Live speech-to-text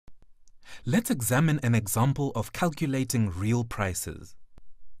Let's examine an example of calculating real prices.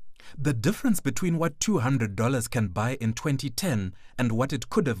 The difference between what $200 can buy in 2010 and what it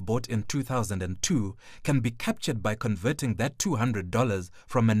could have bought in 2002 can be captured by converting that $200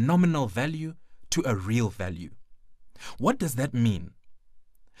 from a nominal value to a real value. What does that mean?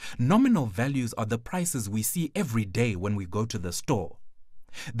 Nominal values are the prices we see every day when we go to the store.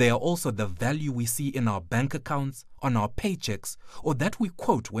 They are also the value we see in our bank accounts, on our paychecks, or that we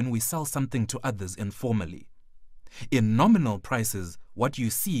quote when we sell something to others informally. In nominal prices, what you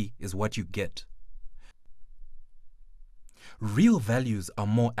see is what you get. Real values are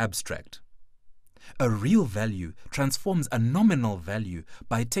more abstract. A real value transforms a nominal value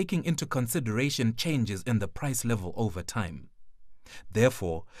by taking into consideration changes in the price level over time.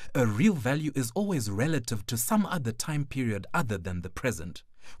 Therefore, a real value is always relative to some other time period other than the present,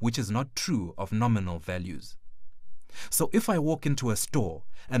 which is not true of nominal values. So if I walk into a store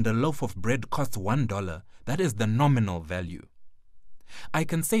and a loaf of bread costs $1, that is the nominal value. I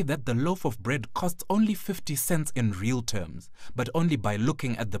can say that the loaf of bread costs only 50 cents in real terms, but only by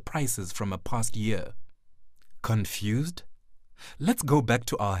looking at the prices from a past year. Confused? Let's go back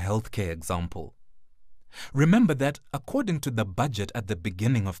to our healthcare example. Remember that, according to the budget at the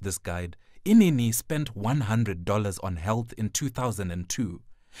beginning of this guide, Inini spent $100 on health in 2002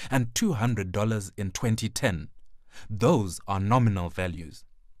 and $200 in 2010. Those are nominal values.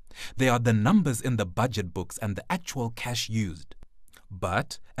 They are the numbers in the budget books and the actual cash used.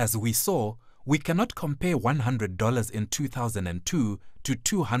 But, as we saw, we cannot compare $100 in 2002 to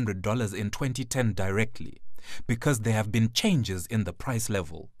 $200 in 2010 directly, because there have been changes in the price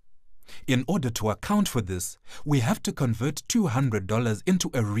level. In order to account for this, we have to convert $200 into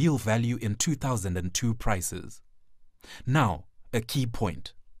a real value in 2002 prices. Now, a key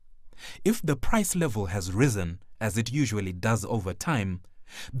point. If the price level has risen, as it usually does over time,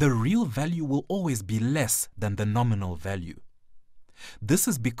 the real value will always be less than the nominal value. This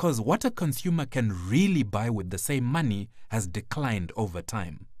is because what a consumer can really buy with the same money has declined over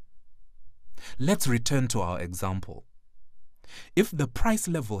time. Let's return to our example. If the price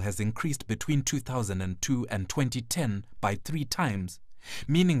level has increased between 2002 and 2010 by 3 times,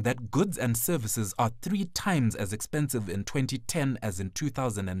 meaning that goods and services are 3 times as expensive in 2010 as in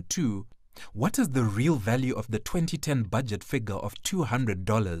 2002, what is the real value of the 2010 budget figure of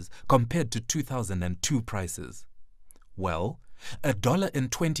 $200 compared to 2002 prices? Well, $1 in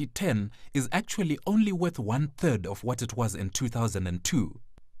 2010 is actually only worth 1/3 of what it was in 2002.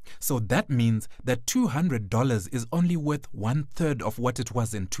 So that means that $200 is only worth 1/3 of what it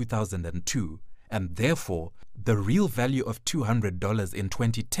was in 2002, and therefore, the real value of $200 in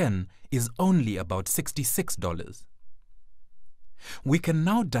 2010 is only about $66. We can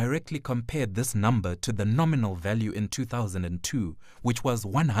now directly compare this number to the nominal value in 2002, which was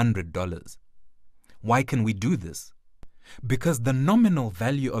 $100. Why can we do this? Because the nominal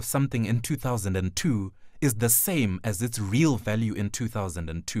value of something in 2002 is the same as its real value in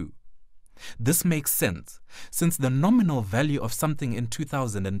 2002. This makes sense, since the nominal value of something in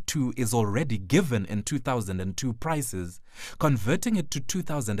 2002 is already given in 2002 prices, converting it to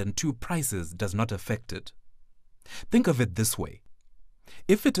 2002 prices does not affect it. Think of it this way.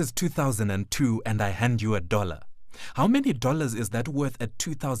 If it is 2002 and I hand you $1, how many dollars is that worth at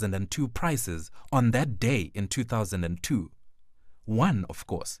 2002 prices on that day in 2002? 1, of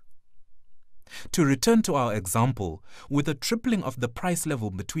course. To return to our example, with a tripling of the price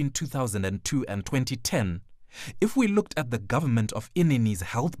level between 2002 and 2010, if we looked at the government of Inini's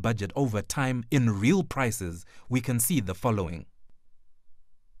health budget over time in real prices, we can see the following.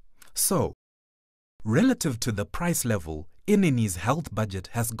 So, relative to the price level, Inini's health budget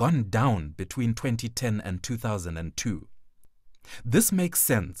has gone down between 2010 and 2002. This makes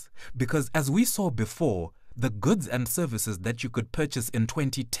sense because, as we saw before, the goods and services that you could purchase in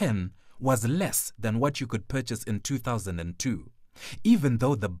 2010 was less than what you could purchase in 2002, even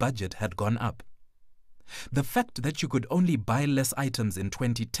though the budget had gone up. The fact that you could only buy less items in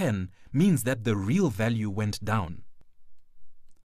 2010 means that the real value went down.